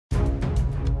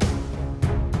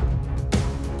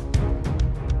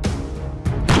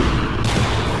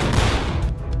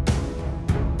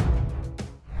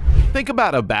Think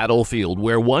about a battlefield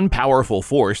where one powerful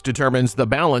force determines the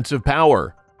balance of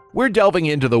power. We're delving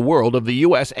into the world of the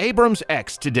U.S. Abrams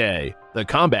X today, the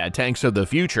combat tanks of the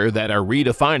future that are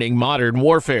redefining modern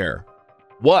warfare.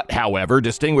 What, however,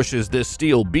 distinguishes this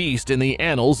steel beast in the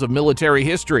annals of military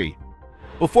history?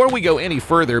 Before we go any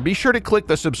further, be sure to click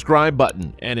the subscribe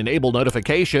button and enable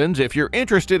notifications if you're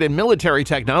interested in military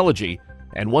technology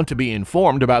and want to be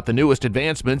informed about the newest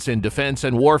advancements in defense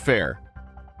and warfare.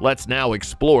 Let's now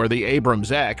explore the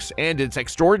Abrams X and its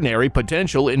extraordinary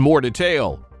potential in more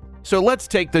detail. So let's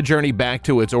take the journey back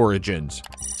to its origins.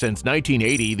 Since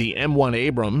 1980, the M1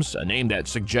 Abrams, a name that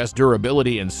suggests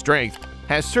durability and strength,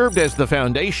 has served as the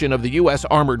foundation of the U.S.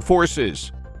 Armored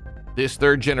Forces. This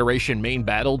third-generation main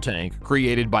battle tank,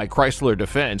 created by Chrysler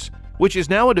Defense, which is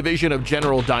now a division of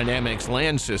General Dynamics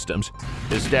Land Systems,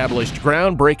 established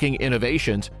groundbreaking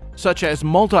innovations such as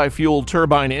multi-fuel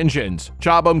turbine engines,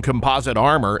 Chobham composite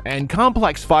armor, and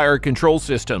complex fire control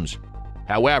systems.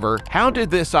 However, how did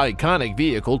this iconic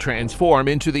vehicle transform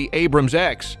into the Abrams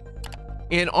X?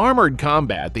 In armored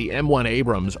combat, the M1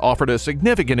 Abrams offered a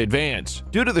significant advance.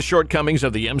 Due to the shortcomings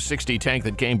of the M60 tank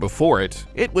that came before it,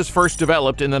 it was first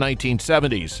developed in the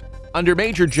 1970s. Under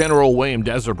Major General William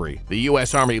Desabrey, the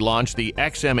U.S. Army launched the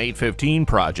XM815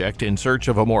 project in search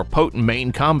of a more potent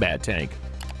main combat tank.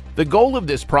 The goal of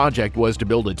this project was to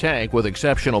build a tank with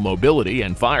exceptional mobility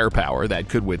and firepower that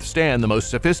could withstand the most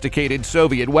sophisticated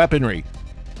Soviet weaponry.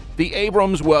 The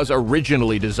Abrams was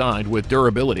originally designed with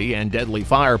durability and deadly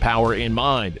firepower in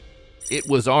mind. It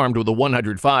was armed with a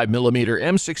 105mm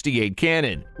M68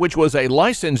 cannon, which was a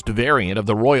licensed variant of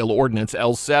the Royal Ordnance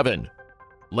L7.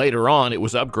 Later on, it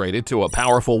was upgraded to a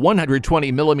powerful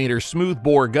 120mm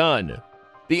smoothbore gun,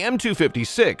 the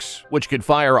M256, which could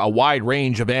fire a wide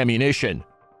range of ammunition.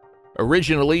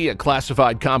 Originally a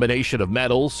classified combination of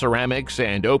metals, ceramics,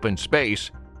 and open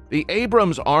space, the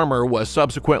Abrams armor was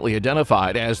subsequently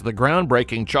identified as the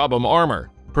groundbreaking Chobham armor,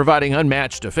 providing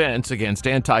unmatched defense against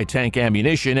anti-tank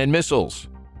ammunition and missiles.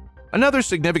 Another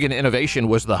significant innovation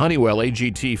was the Honeywell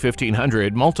AGT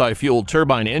 1500 multi-fuel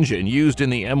turbine engine used in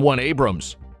the M1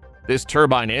 Abrams. This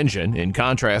turbine engine, in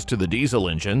contrast to the diesel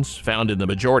engines found in the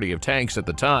majority of tanks at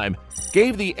the time,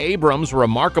 gave the Abrams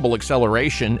remarkable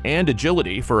acceleration and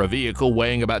agility for a vehicle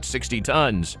weighing about 60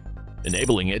 tons,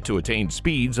 enabling it to attain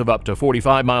speeds of up to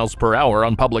 45 miles per hour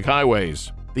on public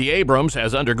highways. The Abrams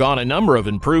has undergone a number of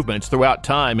improvements throughout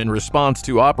time in response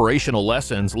to operational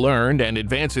lessons learned and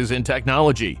advances in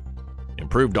technology.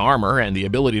 Improved armor and the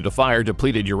ability to fire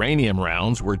depleted uranium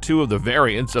rounds were two of the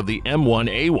variants of the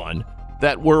M1A1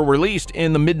 that were released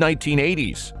in the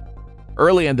mid-1980s.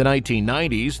 Early in the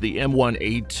 1990s, the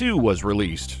M1A2 was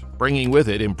released, bringing with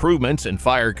it improvements in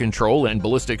fire control and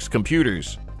ballistics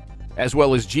computers, as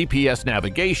well as GPS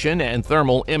navigation and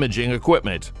thermal imaging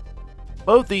equipment.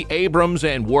 Both the Abrams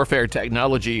and warfare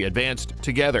technology advanced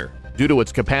together. Due to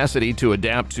its capacity to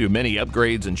adapt to many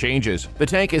upgrades and changes, the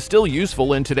tank is still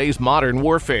useful in today's modern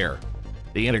warfare.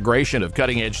 The integration of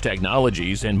cutting-edge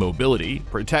technologies in mobility,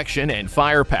 protection, and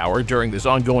firepower during this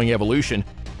ongoing evolution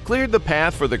cleared the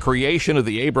path for the creation of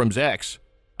the Abrams X,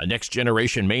 a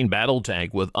next-generation main battle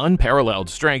tank with unparalleled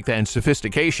strength and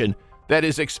sophistication that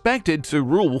is expected to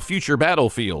rule future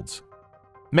battlefields.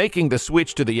 Making the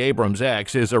switch to the Abrams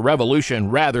X is a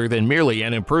revolution rather than merely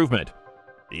an improvement.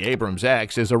 The Abrams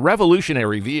X is a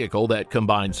revolutionary vehicle that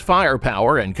combines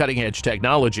firepower and cutting-edge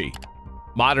technology.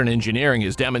 Modern engineering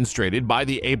is demonstrated by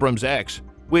the Abrams X,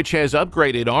 which has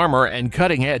upgraded armor and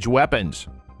cutting-edge weapons.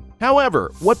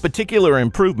 However, what particular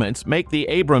improvements make the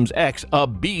Abrams X a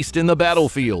beast in the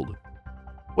battlefield?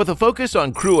 With a focus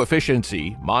on crew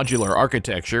efficiency, modular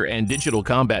architecture, and digital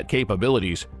combat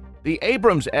capabilities, the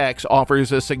Abrams X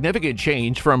offers a significant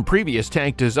change from previous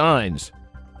tank designs.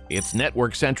 Its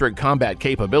network-centric combat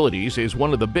capabilities is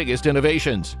one of the biggest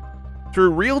innovations.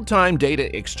 Through real-time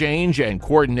data exchange and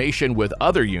coordination with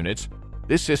other units,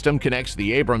 this system connects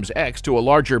the Abrams X to a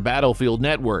larger battlefield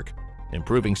network,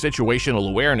 improving situational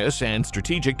awareness and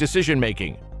strategic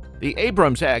decision-making. The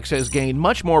Abrams X has gained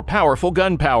much more powerful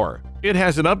gun power. It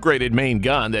has an upgraded main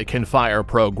gun that can fire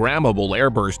programmable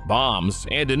airburst bombs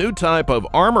and a new type of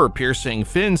armor-piercing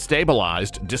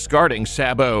fin-stabilized discarding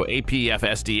sabot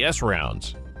APF-SDS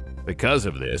rounds. Because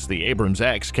of this, the Abrams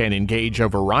X can engage a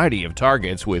variety of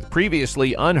targets with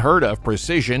previously unheard-of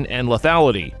precision and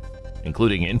lethality,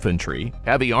 including infantry,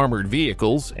 heavy armored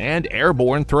vehicles, and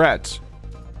airborne threats.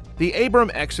 The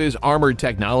Abrams X's armored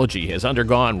technology has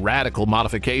undergone radical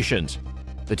modifications.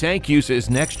 The tank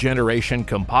uses next-generation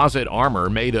composite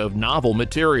armor made of novel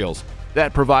materials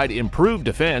that provide improved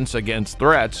defense against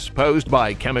threats posed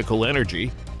by chemical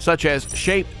energy, such as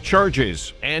shaped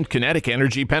charges and kinetic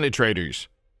energy penetrators.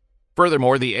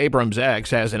 Furthermore, the Abrams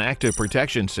X has an active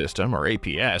protection system, or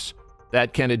APS,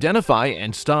 that can identify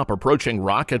and stop approaching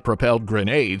rocket-propelled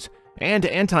grenades and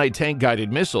anti-tank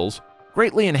guided missiles,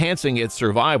 greatly enhancing its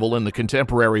survival in the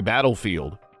contemporary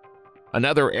battlefield.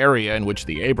 Another area in which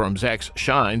the Abrams X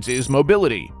shines is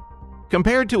mobility.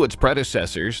 Compared to its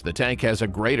predecessors, the tank has a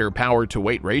greater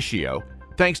power-to-weight ratio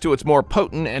thanks to its more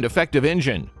potent and effective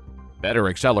engine. Better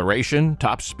acceleration,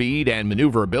 top speed, and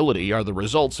maneuverability are the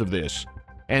results of this,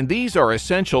 and these are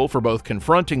essential for both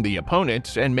confronting the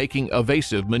opponent and making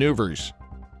evasive maneuvers.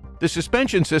 The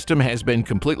suspension system has been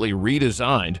completely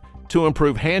redesigned to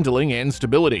improve handling and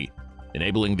stability,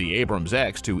 enabling the Abrams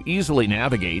X to easily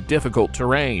navigate difficult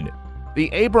terrain. The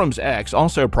Abrams X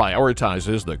also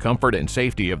prioritizes the comfort and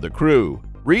safety of the crew.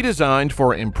 Redesigned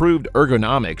for improved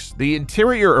ergonomics, the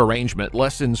interior arrangement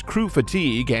lessens crew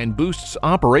fatigue and boosts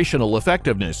operational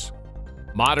effectiveness.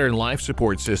 Modern life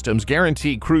support systems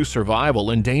guarantee crew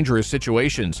survival in dangerous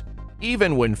situations,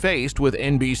 even when faced with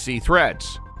NBC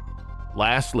threats.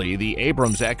 Lastly, the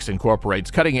Abrams X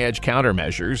incorporates cutting-edge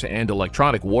countermeasures and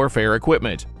electronic warfare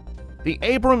equipment. The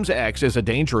Abrams X is a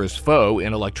dangerous foe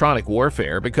in electronic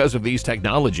warfare because of these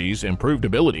technologies' improved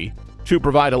ability to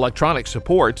provide electronic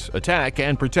support, attack,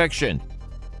 and protection.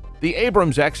 The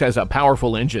Abrams X has a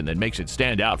powerful engine that makes it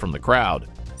stand out from the crowd.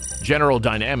 General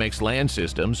Dynamics Land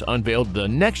Systems unveiled the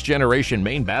next-generation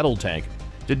main battle tank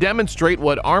to demonstrate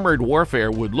what armored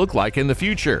warfare would look like in the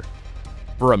future.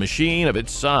 For a machine of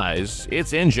its size,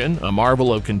 its engine, a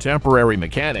marvel of contemporary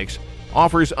mechanics,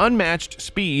 offers unmatched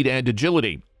speed and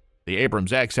agility. The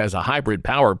Abrams X has a hybrid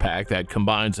power pack that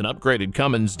combines an upgraded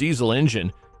Cummins diesel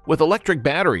engine with electric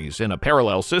batteries in a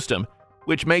parallel system,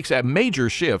 which makes a major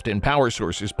shift in power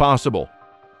sources possible.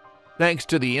 Thanks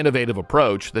to the innovative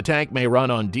approach, the tank may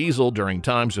run on diesel during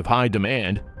times of high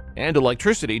demand and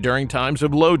electricity during times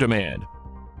of low demand,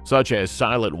 such as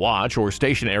silent watch or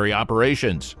stationary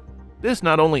operations. This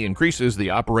not only increases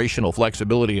the operational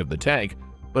flexibility of the tank,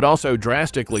 but also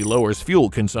drastically lowers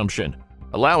fuel consumption,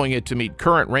 allowing it to meet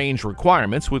current range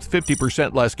requirements with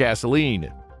 50% less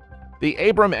gasoline. The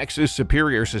Abrams X's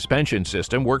superior suspension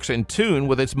system works in tune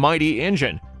with its mighty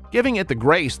engine, giving it the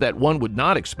grace that one would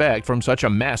not expect from such a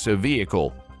massive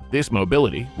vehicle. This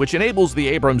mobility, which enables the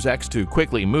Abrams X to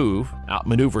quickly move,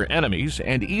 outmaneuver enemies,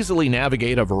 and easily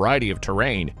navigate a variety of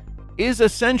terrain, is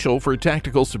essential for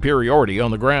tactical superiority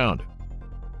on the ground.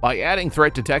 By adding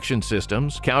threat detection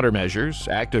systems, countermeasures,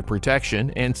 active protection,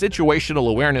 and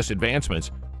situational awareness advancements,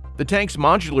 the tank's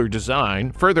modular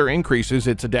design further increases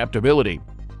its adaptability.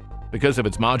 Because of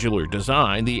its modular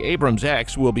design, the Abrams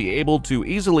X will be able to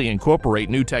easily incorporate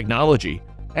new technology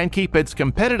and keep its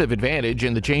competitive advantage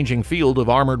in the changing field of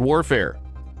armored warfare.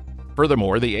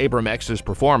 Furthermore, the Abrams X's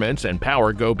performance and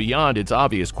power go beyond its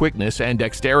obvious quickness and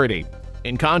dexterity.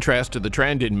 In contrast to the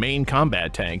trend in main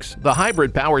combat tanks, the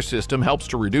hybrid power system helps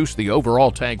to reduce the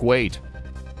overall tank weight.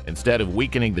 Instead of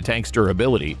weakening the tank's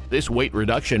durability, this weight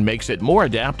reduction makes it more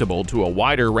adaptable to a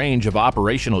wider range of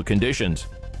operational conditions,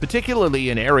 particularly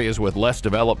in areas with less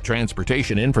developed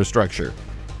transportation infrastructure.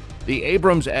 The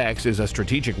Abrams X is a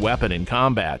strategic weapon in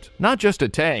combat, not just a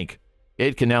tank.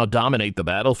 It can now dominate the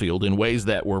battlefield in ways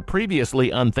that were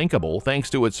previously unthinkable thanks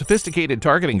to its sophisticated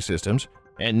targeting systems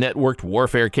and networked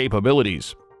warfare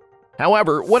capabilities.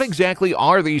 However, what exactly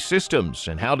are these systems,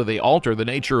 and how do they alter the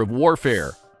nature of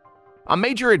warfare? A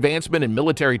major advancement in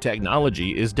military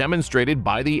technology is demonstrated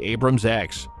by the Abrams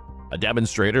X, a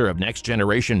demonstrator of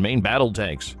next-generation main battle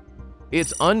tanks.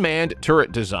 Its unmanned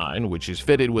turret design, which is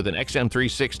fitted with an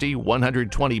XM360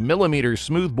 120mm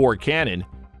smoothbore cannon,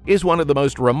 is one of the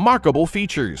most remarkable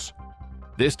features.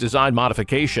 This design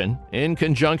modification, in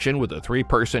conjunction with a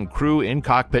 3-person crew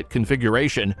in-cockpit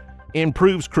configuration,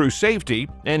 improves crew safety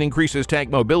and increases tank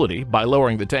mobility by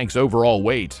lowering the tank's overall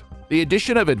weight. The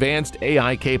addition of advanced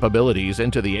AI capabilities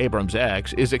into the Abrams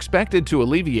X is expected to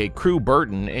alleviate crew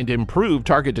burden and improve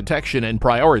target detection and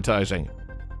prioritizing.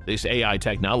 This AI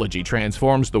technology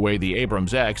transforms the way the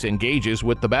Abrams X engages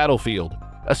with the battlefield,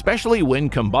 especially when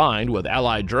combined with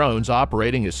Allied drones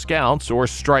operating as scouts or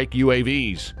strike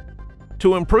UAVs.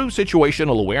 To improve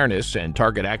situational awareness and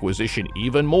target acquisition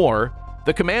even more,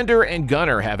 the commander and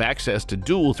gunner have access to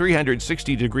dual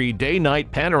 360-degree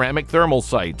day-night panoramic thermal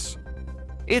sights.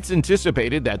 It's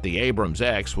anticipated that the Abrams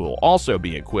X will also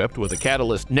be equipped with a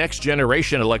Catalyst Next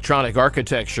Generation Electronic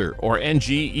Architecture, or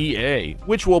NGEA,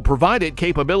 which will provide it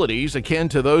capabilities akin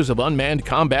to those of unmanned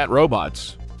combat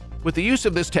robots. With the use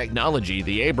of this technology,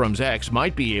 the Abrams X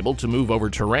might be able to move over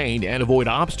terrain and avoid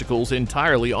obstacles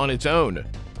entirely on its own.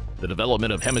 The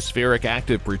development of hemispheric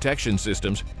active protection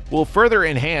systems will further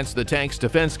enhance the tank's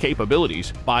defense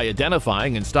capabilities by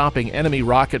identifying and stopping enemy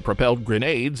rocket-propelled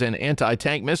grenades and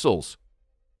anti-tank missiles.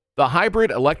 The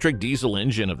hybrid electric diesel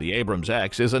engine of the Abrams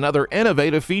X is another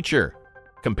innovative feature.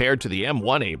 Compared to the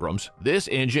M1 Abrams, this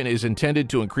engine is intended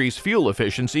to increase fuel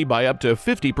efficiency by up to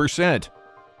 50%.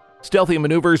 Stealthy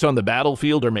maneuvers on the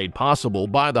battlefield are made possible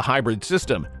by the hybrid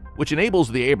system, which enables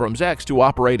the Abrams X to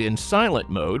operate in silent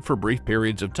mode for brief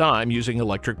periods of time using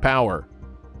electric power.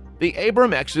 The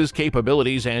Abrams X's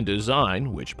capabilities and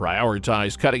design, which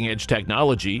prioritize cutting-edge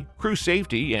technology, crew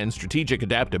safety, and strategic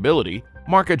adaptability,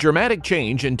 mark a dramatic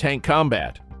change in tank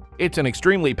combat. It's an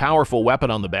extremely powerful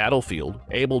weapon on the battlefield,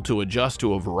 able to adjust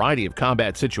to a variety of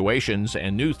combat situations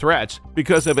and new threats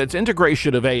because of its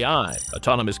integration of AI,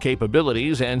 autonomous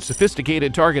capabilities, and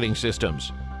sophisticated targeting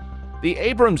systems. The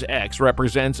Abrams X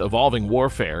represents evolving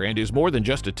warfare and is more than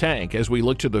just a tank as we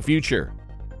look to the future.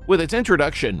 With its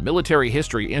introduction, military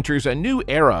history enters a new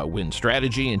era when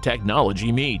strategy and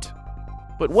technology meet.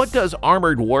 But what does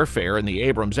armored warfare and the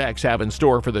Abrams X have in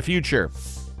store for the future?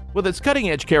 With its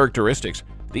cutting-edge characteristics,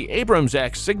 the Abrams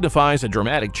X signifies a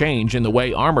dramatic change in the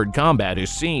way armored combat is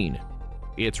seen.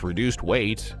 Its reduced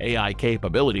weight, AI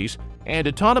capabilities, and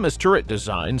autonomous turret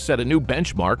design set a new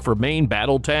benchmark for main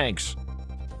battle tanks.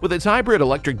 With its hybrid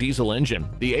electric diesel engine,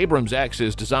 the Abrams X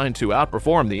is designed to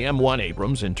outperform the M1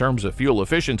 Abrams in terms of fuel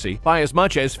efficiency by as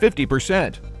much as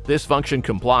 50%. This function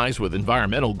complies with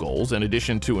environmental goals in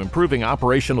addition to improving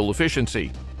operational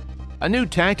efficiency. A new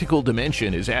tactical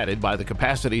dimension is added by the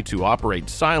capacity to operate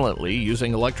silently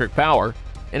using electric power,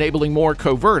 enabling more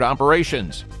covert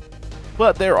operations.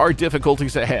 But there are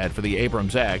difficulties ahead for the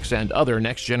Abrams X and other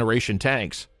next-generation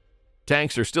tanks.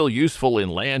 Tanks are still useful in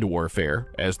land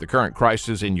warfare, as the current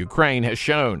crisis in Ukraine has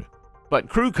shown. But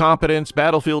crew competence,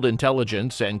 battlefield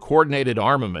intelligence, and coordinated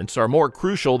armaments are more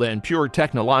crucial than pure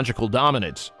technological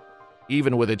dominance.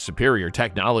 Even with its superior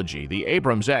technology, the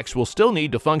Abrams X will still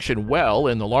need to function well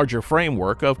in the larger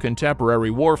framework of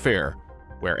contemporary warfare,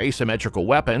 where asymmetrical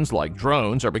weapons like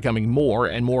drones are becoming more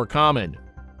and more common.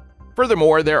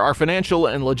 Furthermore, there are financial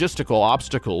and logistical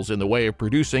obstacles in the way of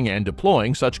producing and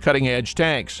deploying such cutting-edge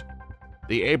tanks.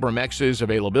 The Abrams X's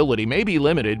availability may be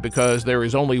limited because there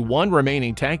is only one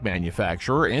remaining tank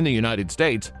manufacturer in the United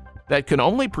States that can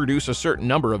only produce a certain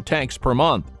number of tanks per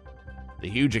month. The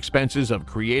huge expenses of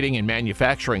creating and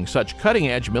manufacturing such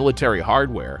cutting-edge military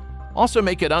hardware also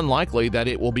make it unlikely that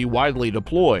it will be widely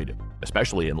deployed,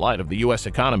 especially in light of the U.S.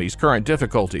 economy's current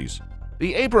difficulties.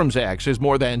 The Abrams X is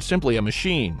more than simply a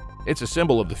machine. It's a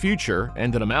symbol of the future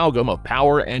and an amalgam of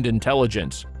power and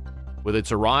intelligence. With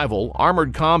its arrival,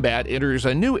 armored combat enters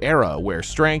a new era where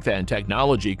strength and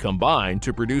technology combine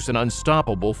to produce an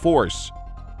unstoppable force.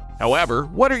 However,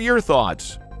 what are your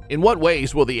thoughts? In what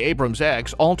ways will the Abrams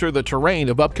X alter the terrain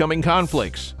of upcoming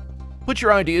conflicts? Put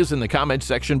your ideas in the comments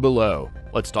section below.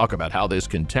 Let's talk about how this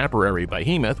contemporary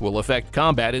behemoth will affect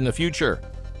combat in the future.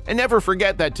 And never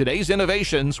forget that today's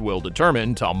innovations will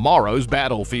determine tomorrow's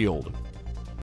battlefield.